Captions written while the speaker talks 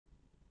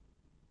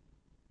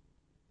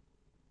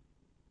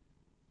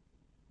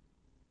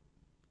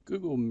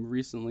Google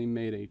recently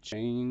made a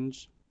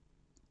change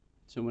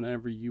to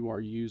whenever you are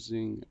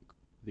using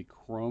the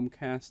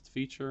Chromecast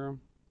feature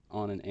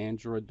on an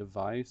Android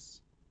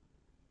device,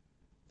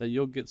 that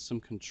you'll get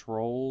some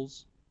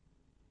controls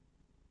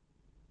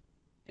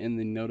in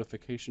the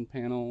notification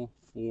panel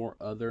for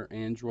other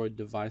Android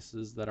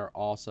devices that are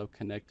also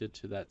connected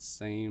to that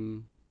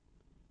same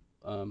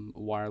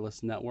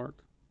wireless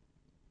network.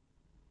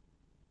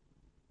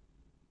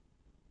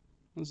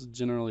 This is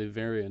generally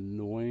very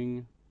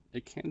annoying.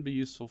 It can be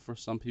useful for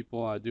some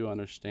people, I do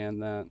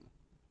understand that,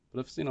 but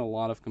I've seen a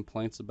lot of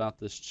complaints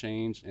about this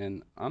change,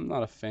 and I'm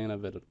not a fan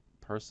of it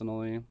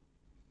personally.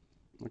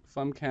 Like, if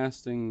I'm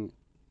casting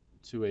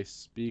to a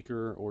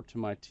speaker or to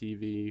my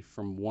TV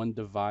from one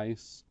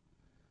device,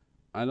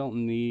 I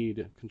don't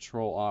need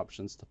control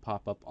options to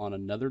pop up on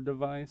another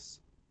device.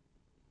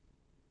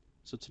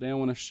 So today I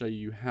want to show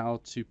you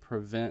how to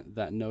prevent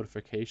that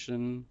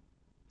notification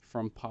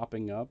from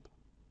popping up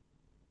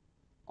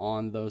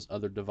on those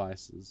other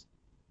devices.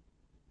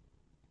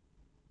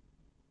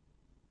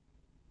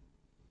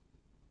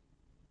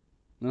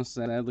 Now,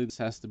 sadly, this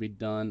has to be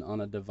done on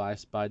a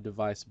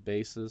device-by-device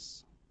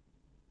basis.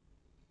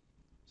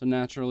 So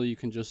naturally, you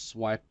can just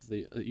swipe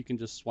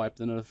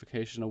the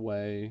notification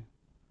away,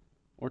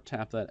 or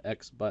tap that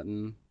X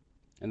button,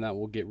 and that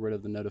will get rid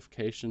of the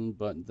notification.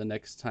 But the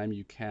next time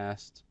you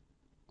cast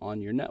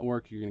on your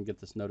network, you're going to get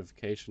this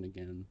notification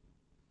again.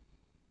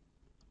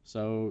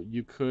 So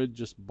you could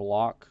just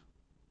block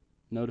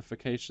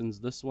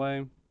notifications this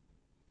way,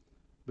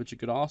 but you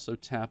could also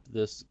tap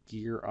this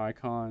gear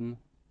icon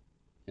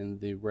in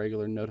the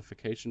regular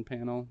notification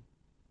panel,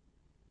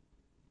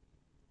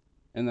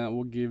 and that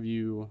will give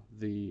you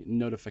the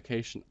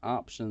notification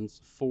options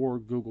for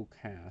Google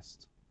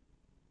Cast.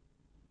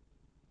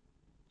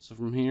 So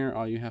from here,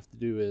 all you have to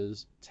do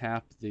is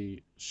tap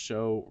the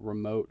Show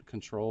Remote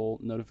Control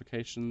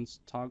Notifications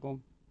toggle,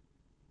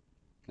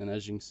 and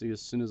as you can see,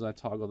 as soon as I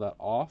toggle that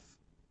off,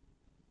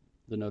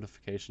 the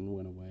notification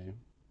went away.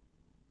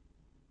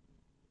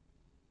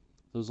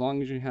 So as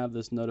long as you have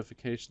this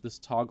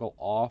toggle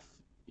off,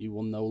 you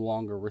will no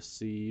longer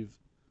receive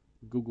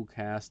Google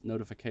Cast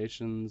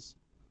notifications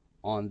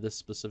on this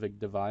specific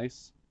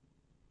device.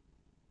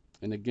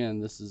 And again,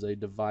 this is a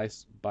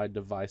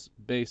device-by-device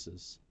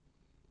basis.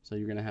 So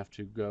you're going to have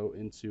to go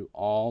into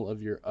all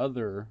of your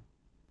other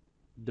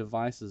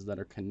devices that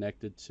are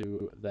connected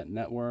to that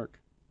network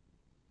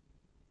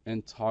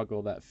and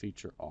toggle that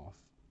feature off.